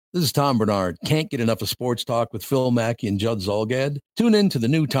This is Tom Bernard. Can't get enough of sports talk with Phil Mackey and Judd Zulgad? Tune in to the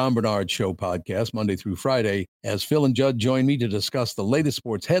new Tom Bernard Show podcast Monday through Friday as Phil and Judd join me to discuss the latest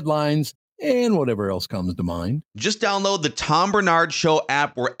sports headlines and whatever else comes to mind. Just download the Tom Bernard Show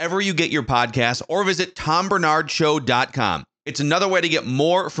app wherever you get your podcasts or visit tombernardshow.com. It's another way to get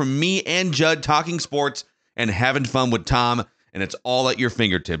more from me and Judd talking sports and having fun with Tom, and it's all at your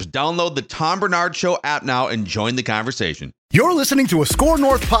fingertips. Download the Tom Bernard Show app now and join the conversation. You're listening to a Score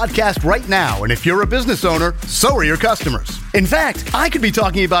North podcast right now, and if you're a business owner, so are your customers. In fact, I could be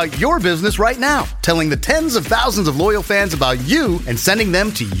talking about your business right now, telling the tens of thousands of loyal fans about you and sending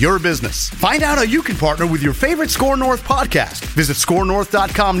them to your business. Find out how you can partner with your favorite Score North podcast. Visit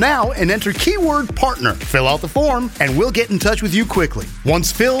scorenorth.com now and enter keyword partner. Fill out the form, and we'll get in touch with you quickly.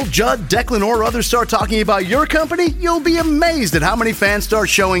 Once Phil, Judd, Declan, or others start talking about your company, you'll be amazed at how many fans start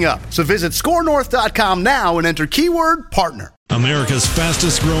showing up. So visit scorenorth.com now and enter keyword partner. America's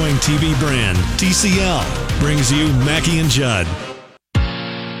fastest growing TV brand, TCL, brings you Mackey and Judd.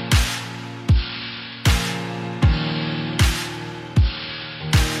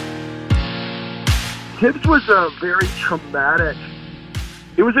 Tibbs was a very traumatic,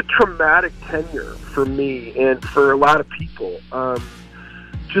 it was a traumatic tenure for me and for a lot of people.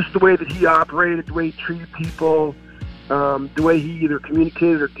 Just the way that he operated, the way he treated people, the way he either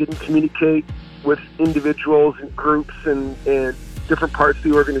communicated or didn't communicate with individuals and groups and different parts of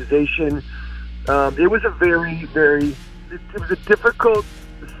the organization. It was a very, very, it was a difficult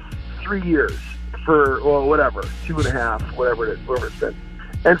 3 years for, well, whatever, 2.5, whatever it's been.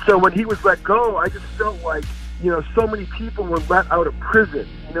 And so when he was let go, I just felt like, so many people were let out of prison.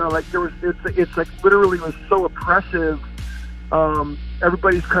 Like it's like literally was so oppressive.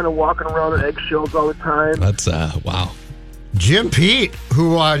 Everybody's kind of walking around on eggshells all the time. That's, wow. Jim Pete,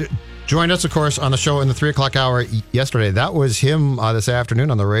 who joined us, of course, on the show in the 3 o'clock hour yesterday. That was him this afternoon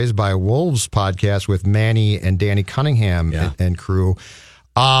on the Raised by Wolves podcast with Manny and Danny Cunningham and crew.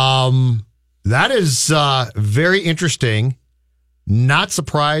 That is very interesting, not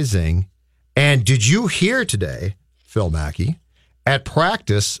surprising. And did you hear today, Phil Mackey, at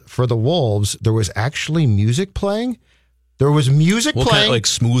practice for the Wolves, there was actually music playing? There was music playing. Kind of like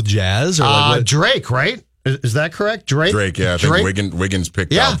smooth jazz? Or like what? Drake, right? Is that correct? Drake, yeah. I think Wiggins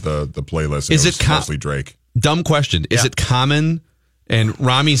picked out the playlist. Is it mostly Drake? Dumb question. Is it common? And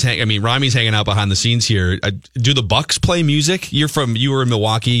Rami's hanging out behind the scenes here. Do the Bucks play music? You were in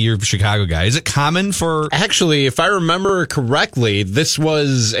Milwaukee. You're a Chicago guy. Is it common for? Actually, if I remember correctly, this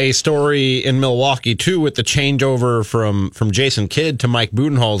was a story in Milwaukee too, with the changeover from Jason Kidd to Mike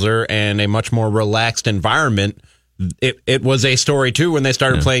Budenholzer and a much more relaxed environment. It was a story, too, when they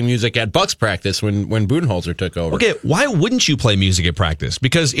started playing music at Bucks practice when Budenholzer took over. Okay, why wouldn't you play music at practice?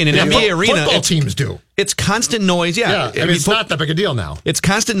 Because in an NBA arena... Football teams do. It's constant noise, it's not that big a deal now. It's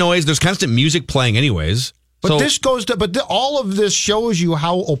constant noise. There's constant music playing anyways. But all of this shows you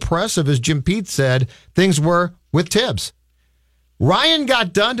how oppressive, as Jim Pete said, things were with Tibbs. Ryan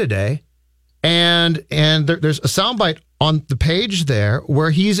got done today, and there's a soundbite on the page there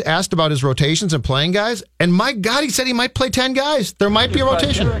where he's asked about his rotations and playing guys, and my God, he said he might play 10 guys. There might be a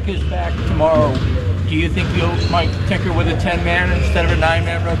rotation. Derek is back tomorrow. Do you think you might tinker with a 10-man instead of a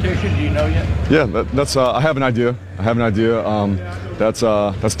 9-man rotation? Do you know yet? Yeah, that's. I have an idea. That's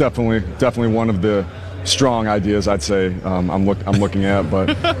definitely one of the strong ideas I'd say I'm looking at. But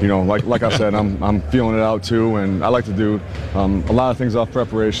like I said, I'm feeling it out too, and I like to do a lot of things off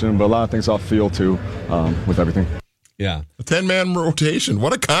preparation, but a lot of things off feel too with everything. Yeah. A 10-man rotation.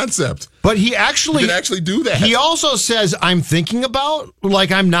 What a concept. But he can actually do that. He also says, I'm thinking about,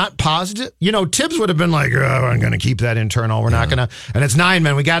 I'm not positive. Tibbs would have been like, I'm going to keep that internal. We're not going to. And it's 9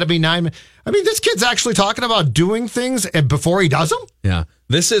 men. We got to be 9 men. I mean, this kid's actually talking about doing things before he does them. Yeah.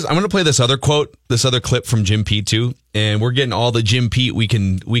 I'm going to play this other quote, this other clip from Jim Pete, too. And we're getting all the Jim Pete we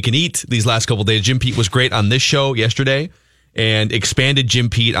can eat these last couple of days. Jim Pete was great on this show yesterday. And expanded Jim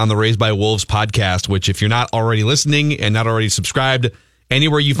Pete on the Raised by Wolves podcast, which if you're not already listening and not already subscribed,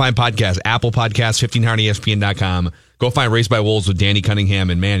 anywhere you find podcasts, Apple Podcasts, 1500ESPN.com, go find Raised by Wolves with Danny Cunningham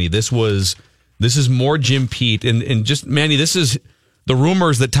and Manny. This is more Jim Pete. And just, Manny, this is the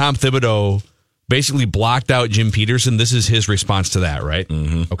rumors that Tom Thibodeau basically blocked out Jim Peterson. This is his response to that, right?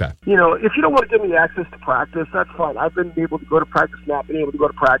 Mm-hmm. Okay. If you don't want to give me access to practice, that's fine. I've been able to go to practice, not been able to go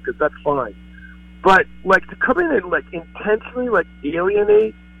to practice, that's fine. But, to come in and, intentionally,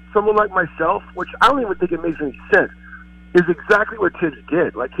 alienate someone like myself, which I don't even think it makes any sense, is exactly what Tibbs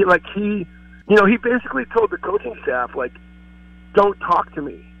did. He basically told the coaching staff, don't talk to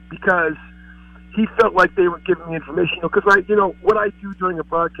me, because he felt like they were giving me information. Because, what I do during a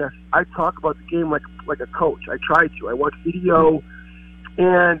broadcast, I talk about the game like a coach. I try to. I watch video,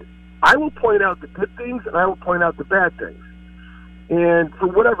 And I will point out the good things, and I will point out the bad things. And for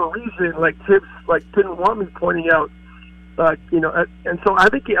whatever reason, like Tibbs, didn't want me pointing out, and so I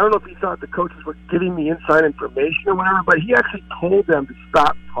don't know if he thought the coaches were giving me inside information or whatever, but he actually told them to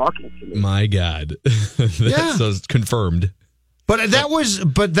stop talking to me. My God. So confirmed. But that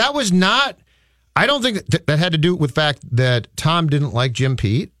was not, I don't think that had to do with the fact that Tom didn't like Jim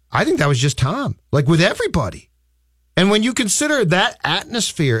Pete. I think that was just Tom, like with everybody. And when you consider that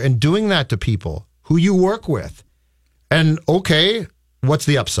atmosphere and doing that to people who you work with, and okay, what's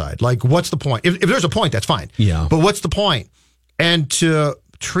the upside? Like, what's the point? If there's a point, that's fine. Yeah. But what's the point? And to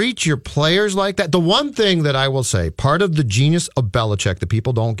treat your players like that, the one thing that I will say, part of the genius of Belichick that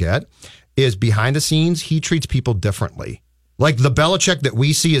people don't get is behind the scenes, he treats people differently. Like the Belichick that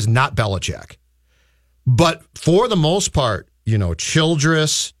we see is not Belichick. But for the most part,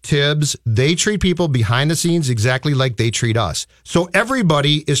 Childress, Tibbs, they treat people behind the scenes exactly like they treat us. So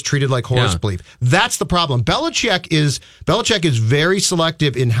everybody is treated like Horace Bleep. That's the problem. Belichick is very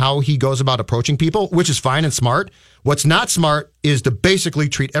selective in how he goes about approaching people, which is fine and smart. What's not smart is to basically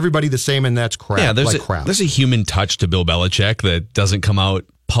treat everybody the same, and that's crap. Yeah, there's a human touch to Bill Belichick that doesn't come out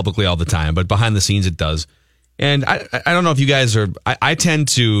publicly all the time, but behind the scenes it does. And I don't know if you guys are, I tend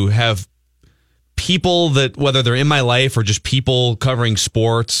to have people that, whether they're in my life or just people covering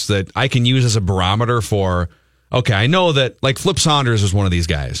sports, that I can use as a barometer for, okay, I know that, like Flip Saunders is one of these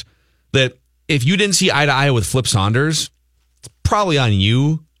guys, that if you didn't see eye to eye with Flip Saunders, it's probably on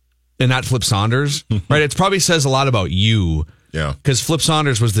you and not Flip Saunders, right? It probably says a lot about you. Yeah. Because Flip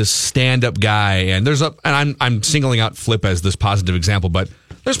Saunders was this stand-up guy, and I'm singling out Flip as this positive example, but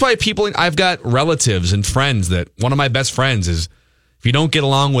there's probably people, I've got relatives and friends that one of my best friends is, if you don't get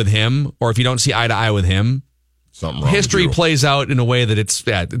along with him, or if you don't see eye to eye with him, something wrong. History plays out in a way that it's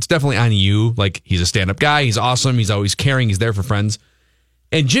definitely on you. Like, he's a stand-up guy. He's awesome. He's always caring. He's there for friends.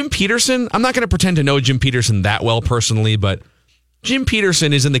 And Jim Peterson, I'm not going to pretend to know Jim Peterson that well personally, but Jim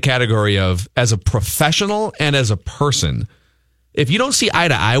Peterson is in the category of, as a professional and as a person, if you don't see eye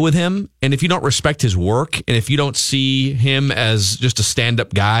to eye with him, and if you don't respect his work, and if you don't see him as just a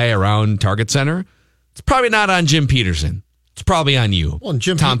stand-up guy around Target Center, it's probably not on Jim Peterson. It's probably on you, well, and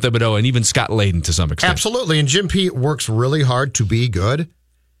Tom Thibodeau, and even Scott Layden to some extent. Absolutely, and Jim Pete works really hard to be good.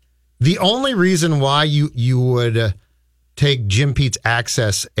 The only reason why you would take Jim Pete's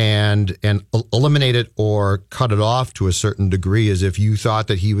access and eliminate it or cut it off to a certain degree is if you thought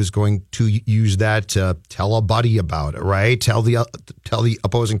that he was going to use that to tell a buddy about it, right? Tell the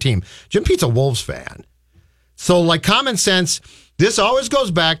opposing team. Jim Pete's a Wolves fan. So, like, common sense, this always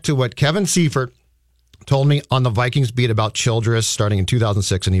goes back to what Kevin Seifert told me on the Vikings beat about Childress starting in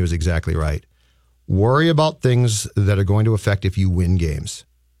 2006, and he was exactly right. Worry about things that are going to affect if you win games.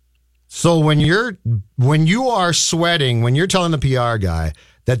 So when you are sweating, when you're telling the PR guy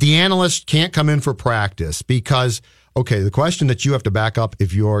that the analyst can't come in for practice because, okay, the question that you have to back up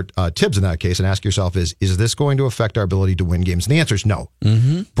if you're Tibbs in that case and ask yourself is this going to affect our ability to win games? And the answer is no.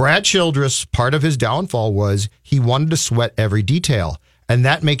 Mm-hmm. Brad Childress, part of his downfall was he wanted to sweat every detail. And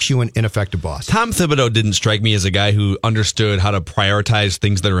that makes you an ineffective boss. Tom Thibodeau didn't strike me as a guy who understood how to prioritize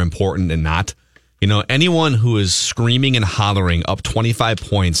things that are important and not. Anyone who is screaming and hollering up 25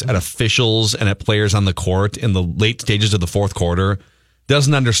 points at officials and at players on the court in the late stages of the fourth quarter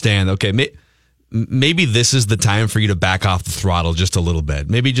doesn't understand, okay, maybe this is the time for you to back off the throttle just a little bit.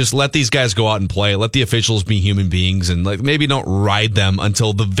 Maybe just let these guys go out and play. Let the officials be human beings, and maybe don't ride them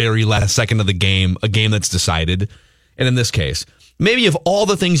until the very last second of the game, a game that's decided. And in this case, maybe of all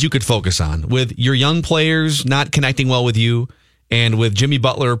the things you could focus on, with your young players not connecting well with you, and with Jimmy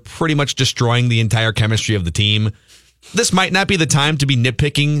Butler pretty much destroying the entire chemistry of the team, this might not be the time to be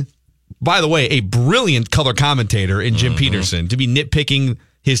nitpicking. By the way, a brilliant color commentator in Jim Peterson, to be nitpicking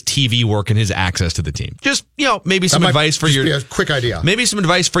his TV work and his access to the team. Just, maybe some advice for your... Be a quick idea. Maybe some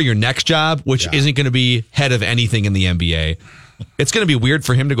advice for your next job, which isn't going to be head of anything in the NBA. It's going to be weird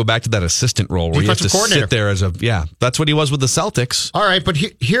for him to go back to that assistant role where he has to sit there as that's what he was with the Celtics. All right, but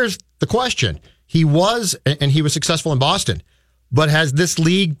here's the question. He was successful in Boston, but has this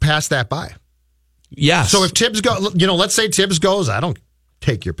league passed that by? Yes. So if Tibbs let's say Tibbs goes, I don't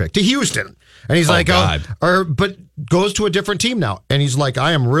take your pick, to Houston. And he's but goes to a different team now. And he's like,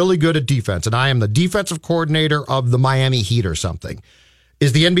 I am really good at defense, and I am the defensive coordinator of the Miami Heat or something.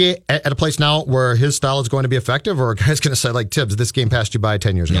 Is the NBA at a place now where his style is going to be effective, or a guy's going to say, like, Tibbs, this game passed you by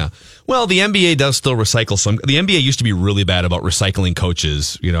 10 years ago? Yeah. Well, the NBA does still recycle some. The NBA used to be really bad about recycling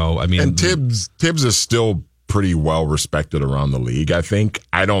coaches, And Tibbs is still pretty well respected around the league, I think.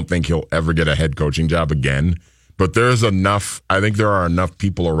 I don't think he'll ever get a head coaching job again. But there are enough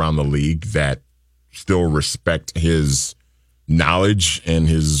people around the league that still respect his knowledge and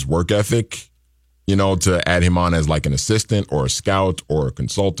his work ethic, to add him on as like an assistant or a scout or a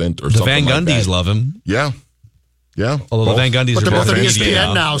consultant or the something Van Gundys like that. love him. Yeah. Yeah. Although the Van Gundys but are they're both both at media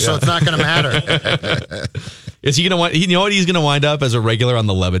ESPN now, so it's not going to matter. Is he going to want? You know what? He's going to wind up as a regular on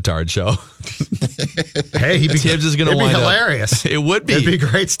the Levitard show. Hey, Tibbs is going to wind up. It'd be hilarious. It would be. It'd be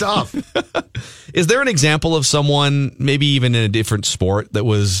great stuff. Is there an example of someone, maybe even in a different sport, that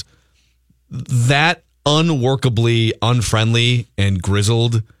was that unworkably unfriendly and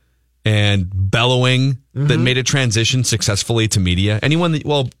grizzled and bellowing that made a transition successfully to media? Anyone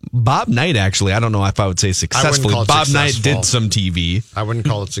Bob Knight, actually, I don't know if I would say successfully. Bob Knight did some TV. I wouldn't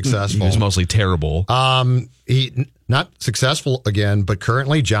call it successful. He was mostly terrible. He not successful again, but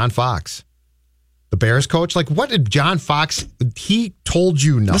currently John Fox, the Bears coach. Like, what did John Fox? He told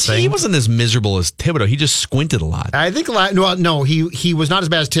you nothing. He wasn't as miserable as Thibodeau. He just squinted a lot. I think. No, he was not as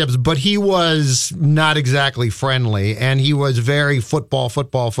bad as Tibbs, but he was not exactly friendly, and he was very football.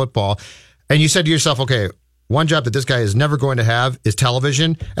 And you said to yourself, okay, one job that this guy is never going to have is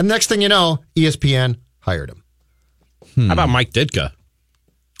television. And next thing you know, ESPN hired him. How about Mike Ditka?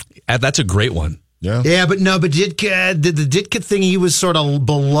 That's a great one. Yeah, but Ditka, the Ditka thing, he was sort of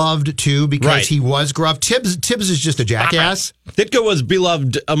beloved too because he was gruff. Tibbs is just a jackass. Ditka was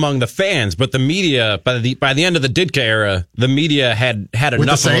beloved among the fans, but the media by the end of the Ditka era, the media had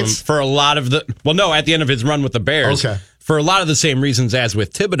enough of him for a lot of the. Well, no, at the end of his run with the Bears, for a lot of the same reasons as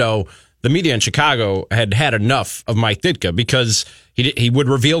with Thibodeau. The media in Chicago had enough of Mike Ditka because he would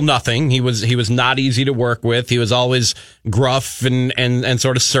reveal nothing. He was not easy to work with. He was always gruff and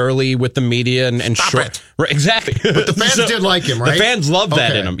sort of surly with the media and short. Right, exactly. But the fans did like him, right? The fans loved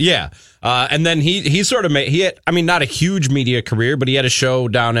that in him. Yeah. And then he sort of he had, not a huge media career, but he had a show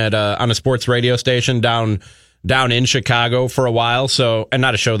down at on a sports radio station down in Chicago for a while. So, and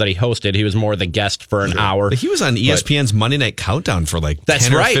not a show that he hosted. He was more the guest for an hour. But he was on ESPN's Monday Night Countdown for like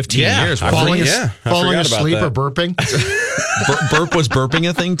 10 or 15 years. Falling asleep or burping. Burp was burping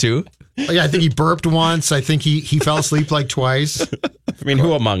a thing too. Yeah, I think he burped once. I think he fell asleep like twice. I mean,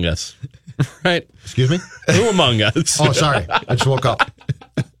 who among us? Right? Excuse me? Who among us? Oh, sorry. I just woke up.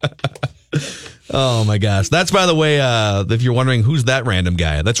 Oh my gosh! That's, by the way, if you're wondering who's that random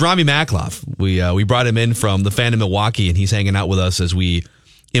guy, that's Rami Makloff. We brought him in from the Fan in Milwaukee, and he's hanging out with us as we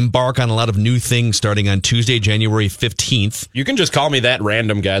embark on a lot of new things starting on Tuesday, January 15th. You can just call me that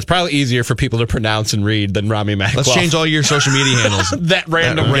random guy. It's probably easier for people to pronounce and read than Rami Makloff. Let's change all your social media handles. That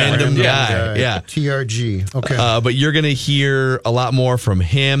random guy. Yeah. TRG. Okay. But you're going to hear a lot more from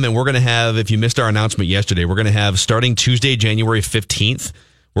him, and we're going to have, if you missed our announcement yesterday, we're going to have, starting Tuesday, January 15th,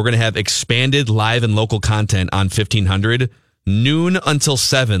 we're going to have expanded live and local content on 1500, noon until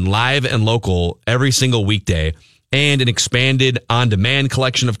 7, live and local every single weekday, and an expanded on-demand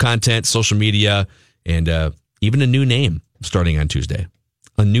collection of content, social media, and even a new name starting on Tuesday.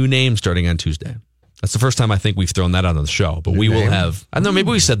 A new name starting on Tuesday. That's the first time I think we've thrown that out on the show, but we will have, I don't know,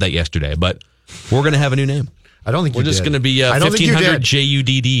 maybe we said that yesterday, but we're going to have a new name. I don't think we're just going to be 1500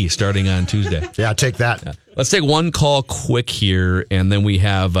 JUDD starting on Tuesday. Yeah, take that. Yeah. Let's take one call quick here, and then we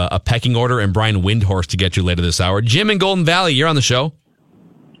have a pecking order and Brian Windhorst to get you later this hour. Jim in Golden Valley, you're on the show.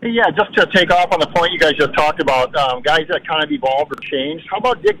 Yeah, just to take off on the point you guys just talked about, guys that kind of evolved or changed. How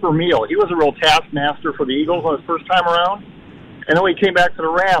about Dick Vermeil? He was a real taskmaster for the Eagles on his first time around, and then when he came back to the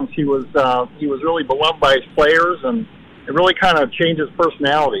Rams, he was really beloved by his players, and it really kind of changed his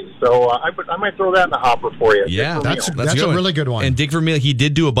personality. So I might throw that in the hopper for you. Yeah, that's a really good one. And Dick Vermeil, he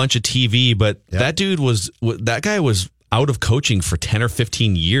did do a bunch of TV, but that guy was out of coaching for 10 or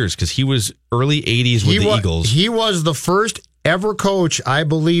 15 years because he was early 80s with the Eagles. He was the first ever coach, I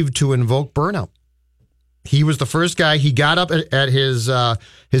believe, to invoke burnout. He was the first guy. He got up at his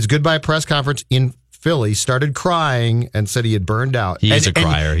goodbye press conference in Philly, started crying, and said he had burned out. He's a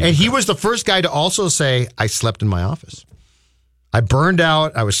crier. And he was the first guy to also say, I slept in my office. I burned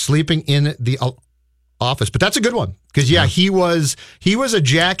out. I was sleeping in the office. But that's a good one. Because, he was a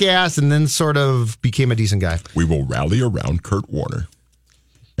jackass and then sort of became a decent guy. We will rally around Kurt Warner,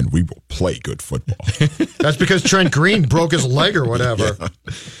 and we will play good football. That's because Trent Green broke his leg or whatever.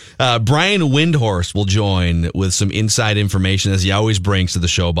 Yeah. Brian Windhorst will join with some inside information, as he always brings to the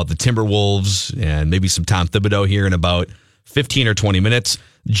show, about the Timberwolves and maybe some Tom Thibodeau here in about 15 or 20 minutes.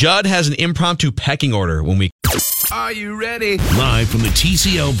 Judd has an impromptu pecking order when we... Are you ready? Live from the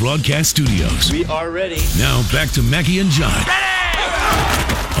TCL Broadcast Studios. We are ready. Now back to Mackie and Judd.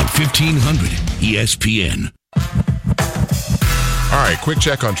 Ready! On 1500 ESPN. All right, quick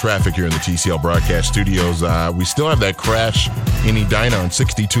check on traffic here in the TCL Broadcast Studios. We still have that crash in Edina on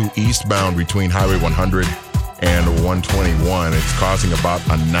 62 eastbound between Highway 100 and 121. It's causing about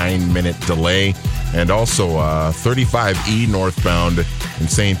a 9-minute delay. And also 35E northbound in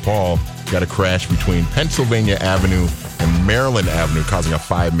St. Paul got a crash between Pennsylvania Avenue and Maryland Avenue, causing a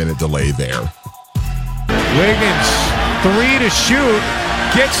 5-minute delay there. Wiggins, 3 to shoot,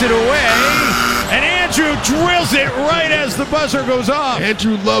 gets it away, and Andrew drills it right as the buzzer goes off.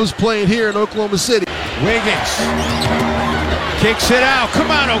 Andrew loves playing here in Oklahoma City. Wiggins kicks it out.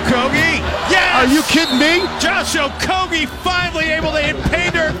 Come on, Okogie. Yes! Are you kidding me? Josh Okogie finally able to hit pay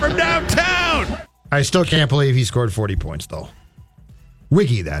dirt from downtown. I still can't believe he scored 40 points, though.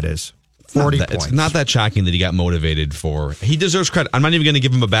 Wiggy, that is. 40 points. It's not that shocking that he got motivated for. He deserves credit. I'm not even going to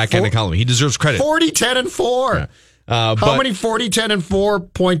give him a backhanded compliment. He deserves credit. 40, 10, and 4. Yeah. How many 40, 10, and 4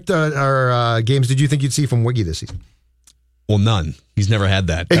 point games did you think you'd see from Wiggy this season? Well, none. He's never had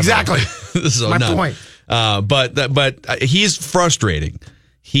that. Exactly. So my none. point. But he's frustrating.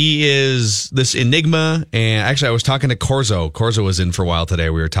 He is this enigma, and actually, I was talking to Corzo. Corzo was in for a while today.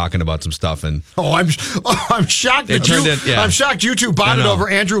 We were talking about some stuff, and I'm shocked I'm shocked you two bonded over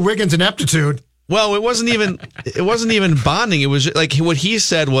Andrew Wiggins' ineptitude. Well, it wasn't even bonding. It was like what he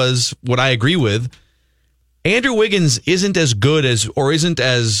said was what I agree with. Andrew Wiggins isn't as good as or isn't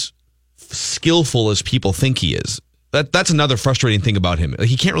as skillful as people think he is. That's another frustrating thing about him. Like,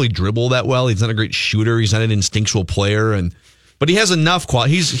 he can't really dribble that well. He's not a great shooter. He's not an instinctual player, but he has enough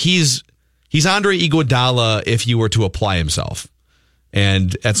quality. He's Andre Iguodala if he were to apply himself.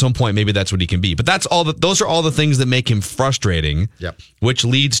 And at some point, maybe that's what he can be. But those are all the things that make him frustrating. Yep. Which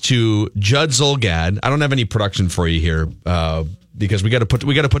leads to Judd Zulgad. I don't have any production for you here because we got to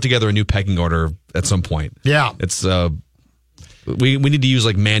put together a new pecking order at some point. Yeah. It's we need to use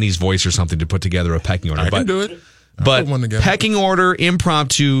like Manny's voice or something to put together a pecking order. I can do it. But pecking order,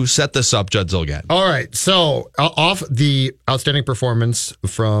 impromptu, set this up, Judd Zulgad. All right. So off the outstanding performance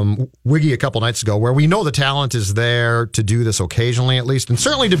from Wiggy a couple nights ago, where we know the talent is there to do this occasionally at least, and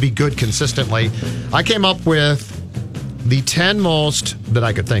certainly to be good consistently, I came up with the 10 most that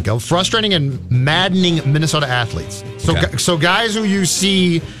I could think of frustrating and maddening Minnesota athletes. So guys who you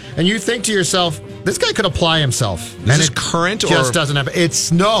see and you think to yourself, this guy could apply himself. Is this current just doesn't have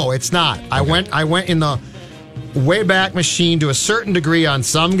it's not. Okay. I went in the Wayback Machine to a certain degree on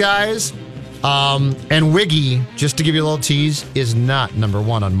some guys, and Wiggy, just to give you a little tease, is not number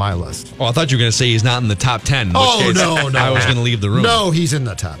one on my list. Oh, I thought you were going to say he's not in the top 10. In which case no. I was going to leave the room. No, he's in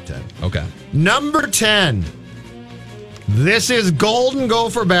the top 10. Okay. Number 10. This is Golden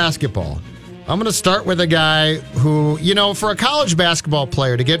Gopher basketball. I'm going to start with a guy who, for a college basketball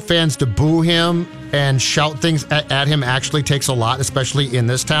player to get fans to boo him and shout things at him actually takes a lot, especially in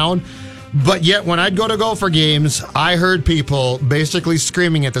this town. But yet, when I'd go to Gopher games, I heard people basically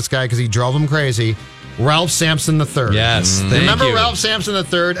screaming at this guy because he drove them crazy. Ralph Sampson III. Yes, remember Ralph Sampson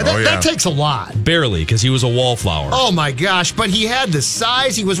III? That takes a lot. Barely, because he was a wallflower. Oh my gosh! But he had the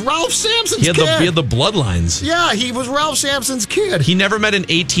size. He was Ralph Sampson's kid. He had the bloodlines. Yeah, he was Ralph Sampson's kid. He never met an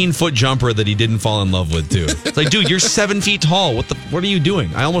 18-foot jumper that he didn't fall in love with, too. It's like, dude, you're 7 feet tall. What are you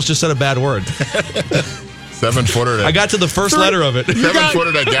doing? I almost just said a bad word. 7-footer. I got to the first letter of it.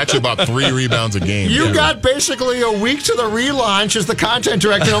 7-footer that got you about 3 rebounds a game. You got basically a week to the relaunch as the content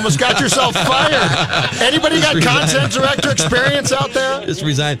director and almost got yourself fired. Anybody got content director experience out there? Just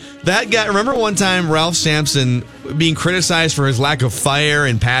resign. That guy, remember one time Ralph Sampson being criticized for his lack of fire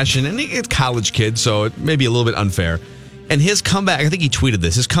and passion, and he's a college kid, so it may be a little bit unfair. And his comeback, I think he tweeted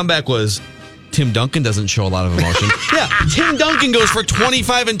this, his comeback was, Tim Duncan doesn't show a lot of emotion. Yeah, Tim Duncan goes for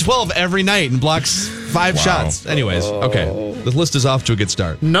 25 and 12 every night and blocks 5 shots. Anyways, okay. The list is off to a good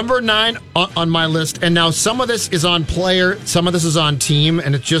start. Number 9 on my list, and now some of this is on player, some of this is on team,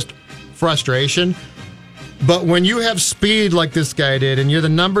 and it's just frustration. But when you have speed like this guy did, and you're the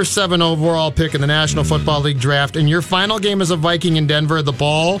number 7 overall pick in the National Football League draft, and your final game as a Viking in Denver, the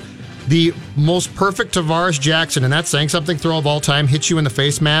ball, the most perfect Tavares Jackson, and that's saying something, throw of all time, hits you in the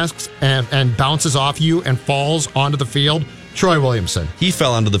face masks and bounces off you and falls onto the field. Troy Williamson. He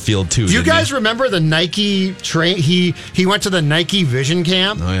fell onto the field too. Do you guys remember the Nike train? He went to the Nike Vision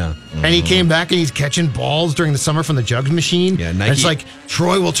Camp. Oh yeah. And he came back and he's catching balls during the summer from the Jugs machine. Yeah, Nike. And it's like,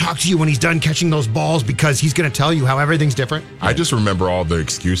 Troy will talk to you when he's done catching those balls because he's going to tell you how everything's different. I just remember all the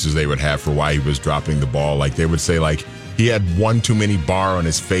excuses they would have for why he was dropping the ball. Like they would say he had one too many bar on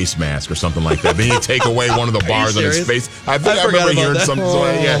his face mask or something like that. Then he'd take away one of the bars on his face. I remember hearing something.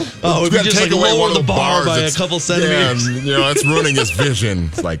 Oh, we just take away one of the bar by a couple centimeters. Yeah, it's ruining his vision.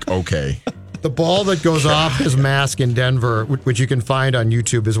 It's like, okay. The ball that goes off his mask in Denver, which you can find on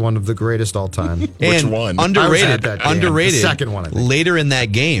YouTube, is one of the greatest all time. Which one? Underrated. The second one, I think. Later in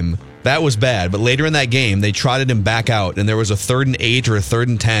that game, that was bad, but later in that game, they trotted him back out, and there was a 3rd and 8 or a 3rd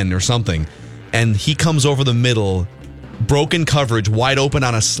and 10 or something. and he comes over the middle, broken coverage, wide open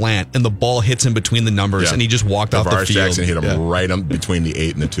on a slant, and the ball hits him between the numbers, and he just walked off the field. Jackson hit him right between the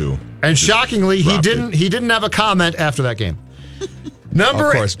 8 and the 2. And shockingly, he didn't have a comment after that game.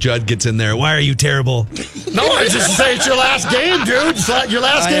 Of course, Judd gets in there. Why are you terrible? No, I just say it's your last game, dude. Your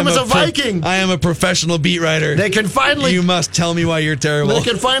last game as a Viking. I am a professional beat writer. They can finally. You must tell me why you're terrible. They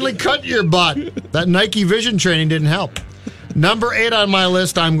can finally cut your butt. That Nike vision training didn't help. Number 8 on my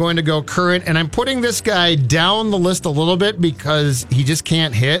list, I'm going to go current, and I'm putting this guy down the list a little bit because he just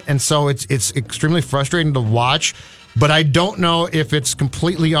can't hit, and so it's extremely frustrating to watch. But I don't know if it's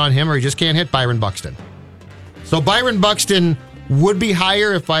completely on him or he just can't hit. Byron Buxton. So Byron Buxton would be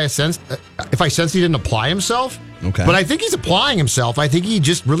higher if I sensed he didn't apply himself. Okay. But I think he's applying himself. I think he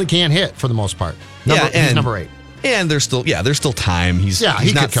just really can't hit for the most part. He's number 8. And there's still time. He's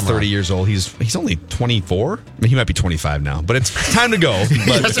not 30 years old. He's only 24. I mean, he might be 25 now, but it's time to go. But,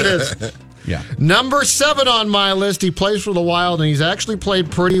 yes, it is. Yeah. Number 7 on my list, he plays for the Wild, and he's actually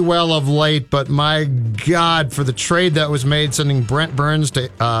played pretty well of late, but my God, for the trade that was made sending Brent Burns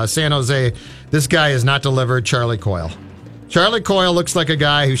to San Jose, this guy is not delivered. Charlie Coyle. Charlie Coyle looks like a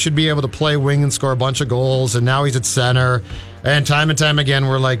guy who should be able to play wing and score a bunch of goals, and now he's at center. And time again,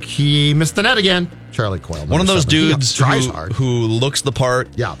 we're like, he missed the net again. Charlie Coyle. One of those dudes who looks the part.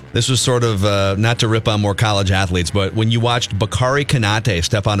 Yeah. This was sort of, not to rip on more college athletes, but when you watched Bakary Konate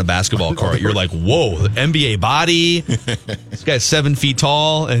step on a basketball court, you're like, whoa, the NBA body. This guy's 7 feet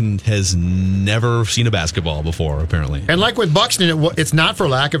tall and has never seen a basketball before, apparently. And like with Buxton, it's not for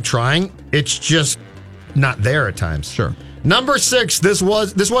lack of trying. It's just not there at times. Sure. Number 6, this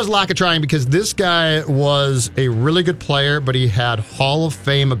was lack of trying because this guy was a really good player, but he had Hall of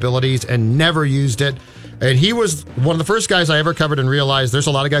Fame abilities and never used it. And he was one of the first guys I ever covered and realized there's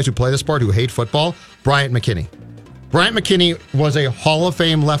a lot of guys who play the sport who hate football. Bryant McKinney. Bryant McKinney was a Hall of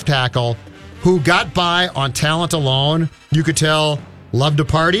Fame left tackle who got by on talent alone. You could tell loved to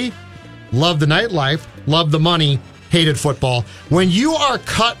party, loved the nightlife, loved the money, hated football. When you are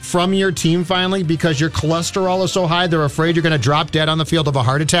cut from your team finally because your cholesterol is so high, they're afraid you're going to drop dead on the field of a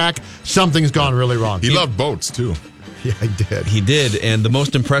heart attack, something's gone really wrong. He loved boats, too. Yeah, he did. He did. And the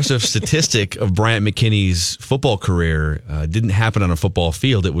most impressive statistic of Bryant McKinney's football career didn't happen on a football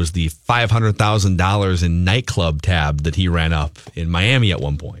field. It was the $500,000 in nightclub tab that he ran up in Miami at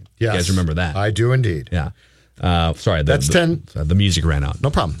one point. Yes. You guys remember that? I do indeed. Yeah. Sorry. That's 10. The music ran out. No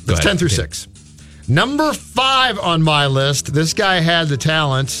problem. That's 10 through 6. Number 5 on my list, this guy had the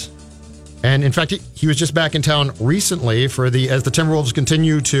talent, and in fact, he was just back in town recently as the Timberwolves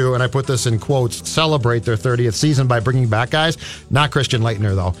continue to, and I put this in quotes, celebrate their 30th season by bringing back guys. Not Christian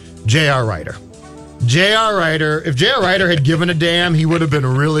Laettner, though. J.R. Rider. J.R. Rider, if J.R. Rider had given a damn, he would have been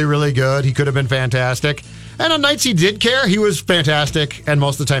really, really good. He could have been fantastic. And on nights he did care, he was fantastic, and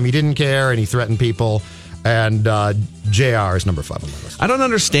most of the time he didn't care, and he threatened people. And J.R. is number 5 on my list. I don't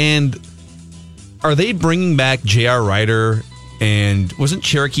understand. Are they bringing back J.R. Rider and wasn't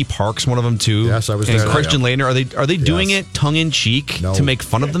Cherokee Parks one of them too? Yes, I was and there. And Christian Laettner, are they doing it tongue in cheek to make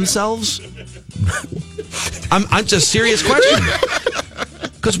fun of themselves? I'm just a serious question.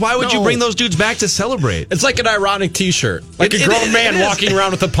 Because why would you bring those dudes back to celebrate? It's like an ironic T-shirt, like a grown man walking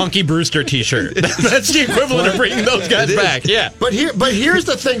around with a Punky Brewster T-shirt. That's the equivalent of bringing those guys back. Yeah, but here's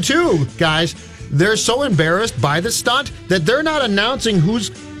the thing too, guys. They're so embarrassed by the stunt that they're not announcing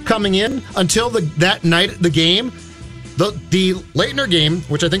who's coming in until that night the game. The Laettner game,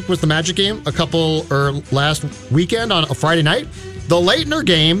 which I think was the Magic game last weekend on a Friday night. The Laettner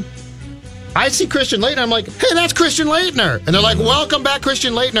game, I see Christian Laettner. I'm like, hey, that's Christian Laettner. And they're like, welcome back,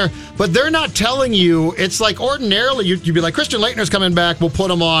 Christian Laettner. But they're not telling you. It's like ordinarily you'd be like, Christian Laettner's coming back. We'll put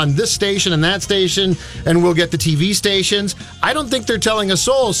him on this station and that station, and we'll get the TV stations. I don't think they're telling a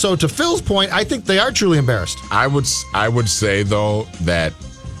soul. So to Phil's point, I think they are truly embarrassed. I would say, though, that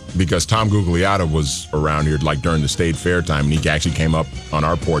because Tom Gugliotta was around here like during the State Fair time, and he actually came up on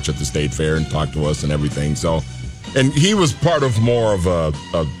our porch at the State Fair and talked to us and everything. So, and he was part of more of a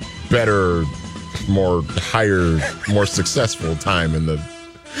better, more higher, more successful time in the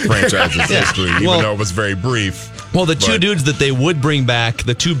franchise's history, even though it was very brief. Well, the two dudes that they would bring back,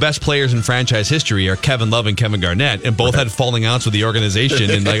 the two best players in franchise history, are Kevin Love and Kevin Garnett, and both had falling outs with the organization.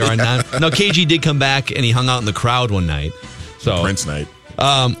 And KG did come back and he hung out in the crowd one night. So Prince night.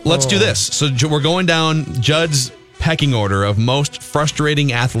 Let's do this. So we're going down Judd's pecking order of most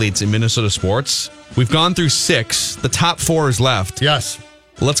frustrating athletes in Minnesota sports. We've gone through 6. The top 4 is left. Yes.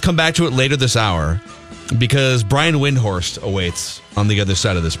 Let's come back to it later this hour because Brian Windhorst awaits on the other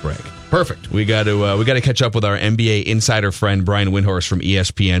side of this break. Perfect. We got to catch up with our NBA insider friend Brian Windhorst from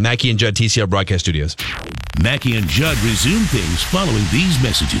ESPN. Mackie and Judd, TCL Broadcast Studios. Mackie and Judd resume things following these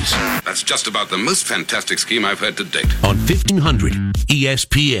messages. That's just about the most fantastic scheme I've heard to date. On 1500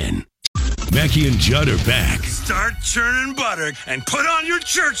 ESPN. Mackie and Judd are back. Start churning butter and put on your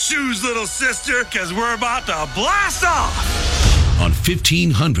church shoes, little sister, because we're about to blast off. On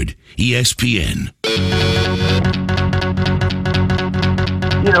 1500 ESPN.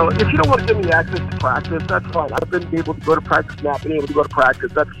 You know, if you don't want to give me access to practice, that's fine. I've been able to go to practice, not been able to go to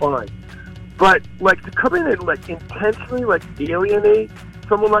practice, that's fine. But, like, to come in and, like, intentionally, like, alienate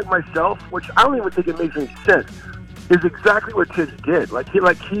someone like myself, which I don't even think it makes any sense, is exactly what Tibbs did. He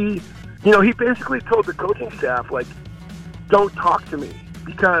basically told the coaching staff, like, don't talk to me,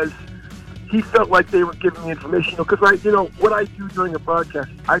 because he felt like they were giving me information. Because, what I do during a broadcast,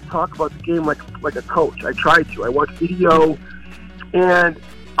 I talk about the game like a coach. I try to. I watch video, and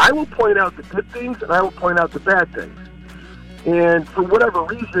I will point out the good things, and I will point out the bad things. And for whatever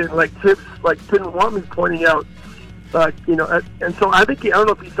reason, like, Tibbs, like, didn't want me pointing out, and so I think, I don't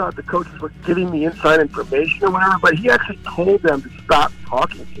know if he thought the coaches were giving me inside information or whatever, but he actually told them to stop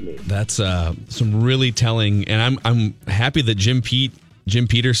talking to me. That's some really telling, and I'm happy that Jim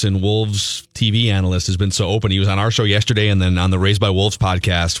Peterson, Wolves TV analyst, has been so open. He was on our show yesterday and then on the Raised by Wolves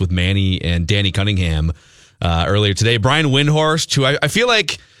podcast with Manny and Danny Cunningham earlier today. Brian Windhorst, who I feel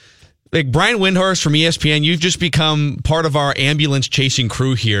like Brian Windhorst from ESPN, you've just become part of our ambulance chasing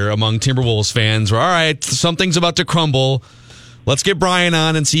crew here among Timberwolves fans. We're, all right, something's about to crumble. Let's get Brian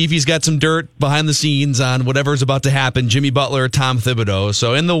on and see if he's got some dirt behind the scenes on whatever's about to happen. Jimmy Butler, Tom Thibodeau.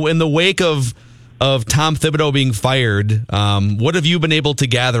 So in the wake of Tom Thibodeau being fired, what have you been able to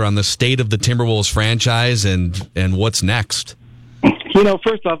gather on the state of the Timberwolves franchise and what's next?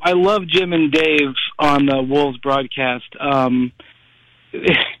 First off, I love Jim and Dave on the Wolves broadcast.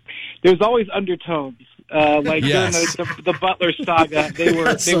 There's always undertones. Yes. During the Butler saga, they were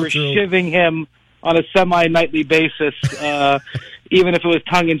shivving him on a semi-nightly basis, even if it was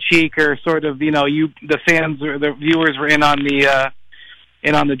tongue-in-cheek or sort of, the fans or the viewers were in on the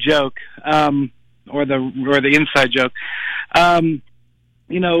joke, or the inside joke. I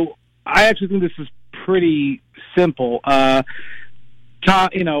actually think this is pretty simple.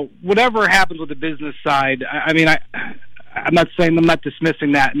 Whatever happens with the business side, I'm not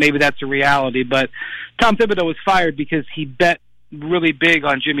dismissing that. Maybe that's a reality, but Tom Thibodeau was fired because he bet really big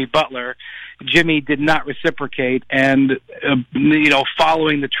on Jimmy Butler. Jimmy did not reciprocate, and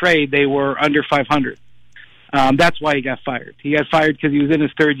following the trade, they were under 500. That's why he got fired. He got fired because he was in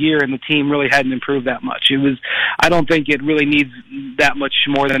his third year, and the team really hadn't improved that much. I don't think it really needs that much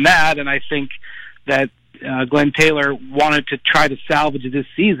more than that, and I think that Glenn Taylor wanted to try to salvage this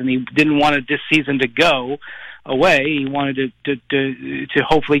season. He didn't want this season to go away. He wanted to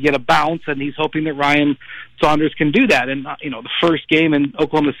hopefully get a bounce, and he's hoping that Ryan Saunders can do that. And the first game in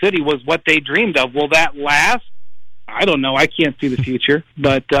Oklahoma City was what they dreamed of. Will that last? I don't know. I can't see the future,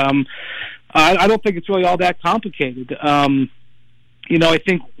 but I don't think it's really all that complicated. I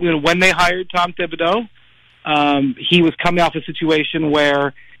think when they hired Tom Thibodeau, he was coming off a situation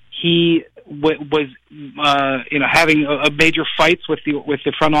where he was having a major fights with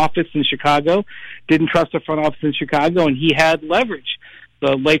the front office in Chicago, didn't trust the front office in Chicago, and he had leverage.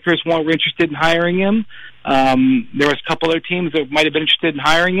 The Lakers weren't interested in hiring him. There was a couple other teams that might have been interested in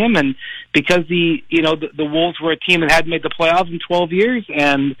hiring him, and because the Wolves were a team that hadn't made the playoffs in 12 years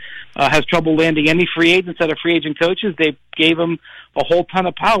and has trouble landing any free agents out of free agent coaches, they gave him a whole ton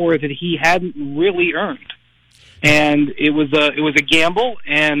of power that he hadn't really earned. And it was a gamble,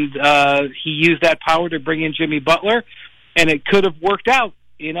 and he used that power to bring in Jimmy Butler, and it could have worked out.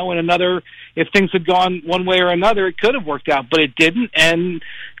 If things had gone one way or another, it could have worked out, but it didn't, and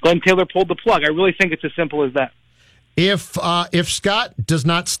Glenn Taylor pulled the plug. I really think it's as simple as that. If Scott does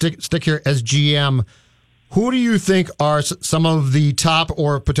not stick here as GM, who do you think are some of the top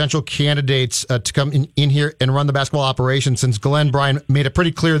or potential candidates to come in here and run the basketball operation, since Glenn Bryan made it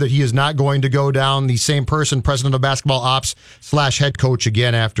pretty clear that he is not going to go down the same person, president of basketball ops / head coach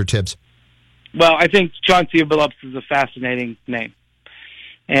again after Tibbs? Well, I think Chauncey Billups is a fascinating name.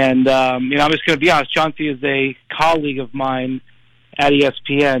 And, I'm just going to be honest, Chauncey is a colleague of mine at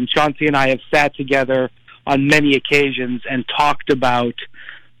ESPN. Chauncey and I have sat together on many occasions and talked about,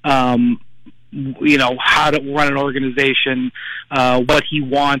 how to run an organization, what he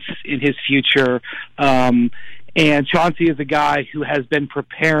wants in his future. And Chauncey is a guy who has been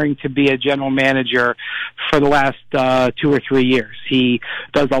preparing to be a general manager for the last 2 or 3 years. He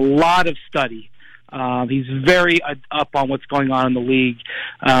does a lot of study. He's very up on what's going on in the league.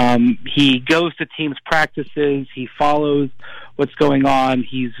 He goes to teams' practices. He follows what's going on.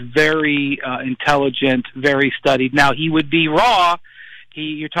 He's very intelligent, very studied. Now, he would be raw.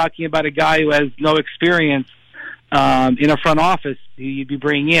 You're talking about a guy who has no experience in a front office who you'd be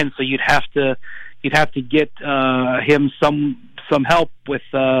bringing in, so you'd have to get him some help with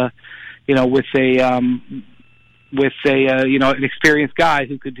an experienced guy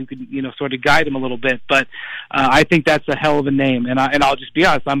who could sort of guide him a little bit. But I think that's a hell of a name, and I'll just be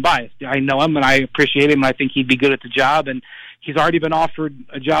honest, I'm biased. I know him and I appreciate him, and I think he'd be good at the job. And he's already been offered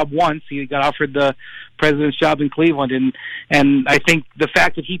a job once. He got offered the president's job in Cleveland, and I think the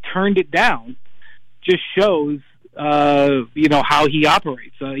fact that he turned it down just shows how he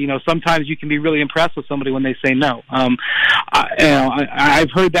operates. Sometimes you can be really impressed with somebody when they say no. I've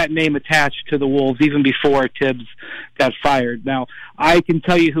heard that name attached to the Wolves even before Tibbs got fired. Now, I can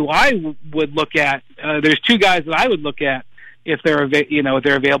tell you who I would look at. There's two guys that I would look at if they're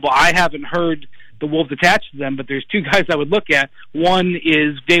available. I haven't heard the Wolves attached to them, but there's two guys I would look at. One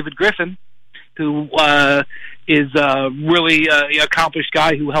is David Griffin, who is a really accomplished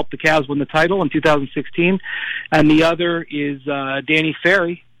guy who helped the Cavs win the title in 2016, and the other is Danny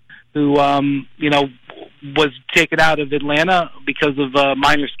Ferry, who was taken out of Atlanta because of a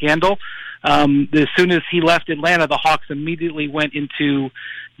minor scandal. As soon as he left Atlanta, the Hawks immediately went into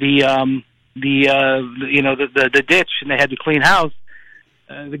the ditch, and they had to clean house.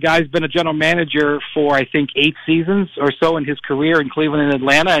 The guy's been a general manager for, I think, 8 seasons or so in his career in Cleveland and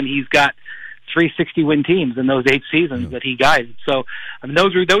Atlanta, and he's got 360-win teams in those 8 seasons that he guided. So,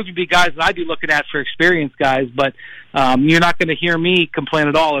 those would be guys that I'd be looking at for experienced guys. But you're not going to hear me complain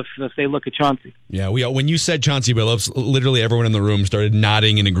at all if they look at Chauncey. Yeah, when you said Chauncey Billups, literally everyone in the room started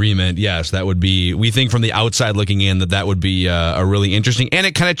nodding in agreement. Yes, that would be. We think from the outside looking in that would be a really interesting, and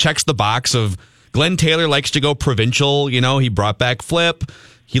it kind of checks the box of Glenn Taylor likes to go provincial. He brought back Flip.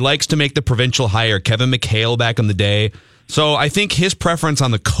 He likes to make the provincial hire. Kevin McHale back in the day. So I think his preference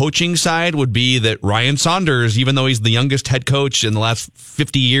on the coaching side would be that Ryan Saunders, even though he's the youngest head coach in the last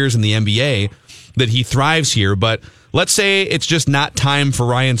 50 years in the NBA, that he thrives here. But let's say it's just not time for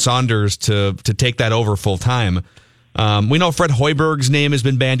Ryan Saunders to take that over full time. We know Fred Hoiberg's name has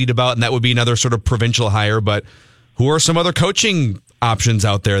been bandied about, and that would be another sort of provincial hire. But who are some other coaching options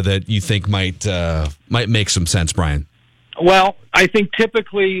out there that you think might make some sense, Brian? Well, I think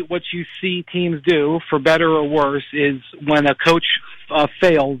typically what you see teams do, for better or worse, is when a coach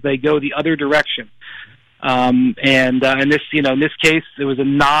fails, they go the other direction. In this case, it was a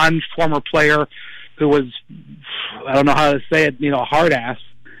non-former player who was, I don't know how to say it, a hard ass.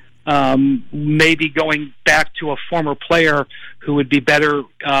 Maybe going back to a former player who would be better,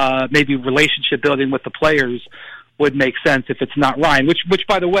 maybe relationship building with the players would make sense if it's not Ryan, which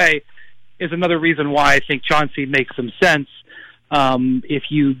by the way, is another reason why I think Chauncey makes some sense. If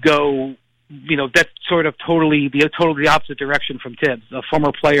you go, that's sort of totally the opposite direction from Tibbs, a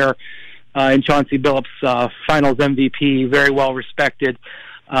former player in Chauncey Billups, Finals MVP, very well respected,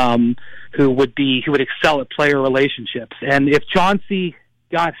 who would excel at player relationships. And if Chauncey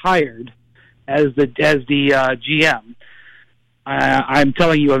got hired as the GM, I'm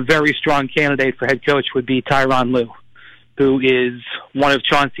telling you, a very strong candidate for head coach would be Tyronn Lue, who is one of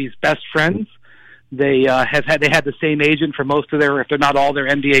Chauncey's best friends. They had the same agent for most of their, if they're not all, their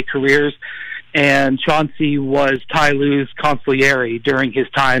NBA careers. And Chauncey was Ty Lue's consigliere during his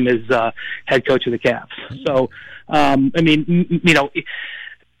time as head coach of the Cavs. So, and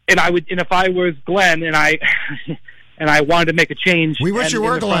if I was Glenn and I wanted to make a change, we wish you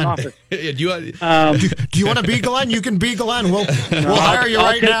were Glenn. Do you want to be Glenn? You can be Glenn. We'll hire you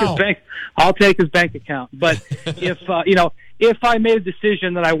right now. I'll take his bank account. But if I made a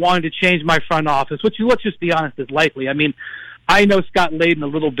decision that I wanted to change my front office, which, let's just be honest, is likely. I know Scott Layden a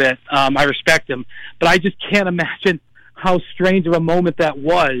little bit. I respect him, but I just can't imagine how strange of a moment that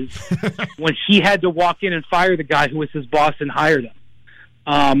was when he had to walk in and fire the guy who was his boss and hired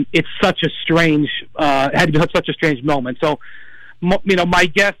him. It's such a strange, had to be such a strange moment. So, my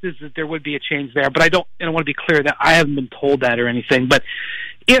guess is that there would be a change there, but I want to be clear that I haven't been told that or anything. But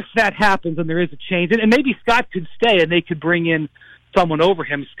if that happens and there is a change, and maybe Scott could stay and they could bring in someone over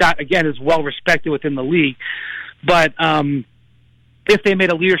him. Scott, again, is well respected within the league. But if they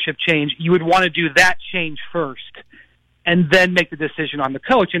made a leadership change, you would want to do that change first and then make the decision on the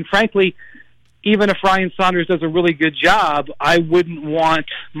coach. And frankly, even if Ryan Saunders does a really good job, I wouldn't want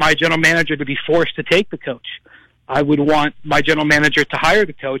my general manager to be forced to take the coach. I would want my general manager to hire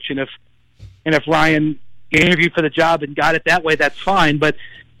the coach. And if Ryan interviewed for the job and got it that way, that's fine. But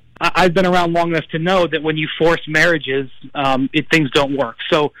I've been around long enough to know that when you force marriages, things don't work.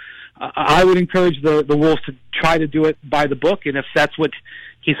 So I would encourage the Wolves to try to do it by the book. And if that's what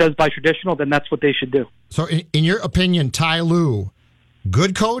he says by traditional, then that's what they should do. So, in your opinion, Ty Lue,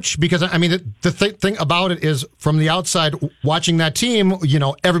 good coach? Because, I mean, the thing about it is, from the outside, watching that team,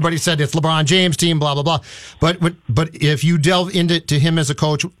 everybody said it's LeBron James' team, blah, blah, blah. But if you delve into him as a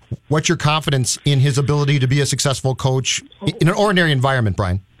coach, what's your confidence in his ability to be a successful coach in an ordinary environment,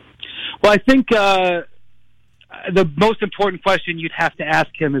 Brian? Well, I think the most important question you'd have to ask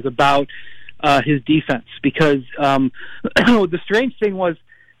him is about his defense, because the strange thing was,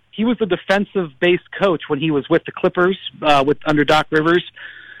 he was a defensive-based coach when he was with the Clippers, under Doc Rivers,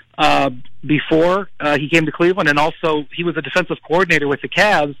 before he came to Cleveland, and also he was a defensive coordinator with the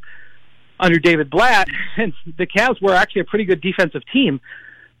Cavs under David Blatt. And the Cavs were actually a pretty good defensive team.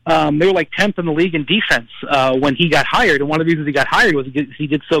 They were like 10th in the league in defense when he got hired, and one of the reasons he got hired was he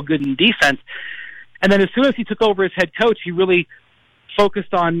did so good in defense. And then as soon as he took over as head coach, he really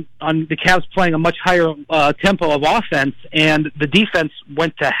focused on the Cavs playing a much higher tempo of offense, and the defense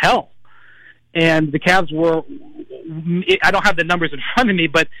went to hell. And the Cavs were, I don't have the numbers in front of me,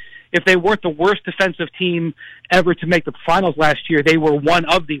 but if they weren't the worst defensive team ever to make the finals last year, they were one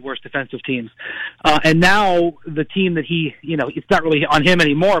of the worst defensive teams. And now the team that it's not really on him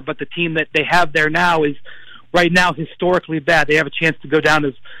anymore, but the team that they have there now is right now historically bad. They have a chance to go down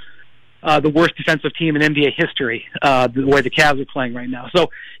as the worst defensive team in NBA history, the way the Cavs are playing right now. So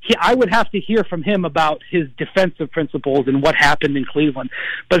I would have to hear from him about his defensive principles and what happened in Cleveland.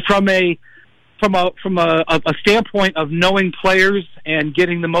 But from a standpoint of knowing players and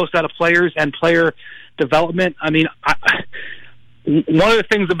getting the most out of players and player development, I mean, one of the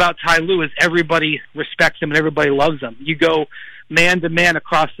things about Ty Lue is everybody respects him and everybody loves him. You go man to man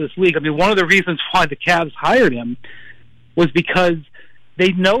across this league. I mean, one of the reasons why the Cavs hired him was because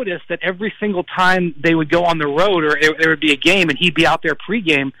they noticed that every single time they would go on the road or there would be a game and he'd be out there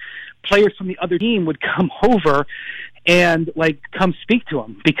pregame, players from the other team would come over and come speak to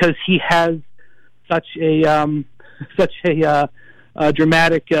him because he has such a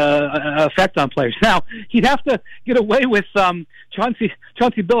dramatic effect on players. Now, he'd have to get away with Chauncey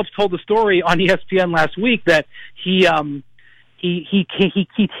Billups told the story on ESPN last week that he and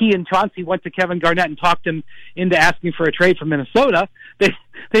Chauncey went to Kevin Garnett and talked him into asking for a trade from Minnesota.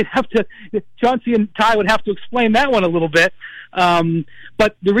 Chauncey and Ty would have to explain that one a little bit.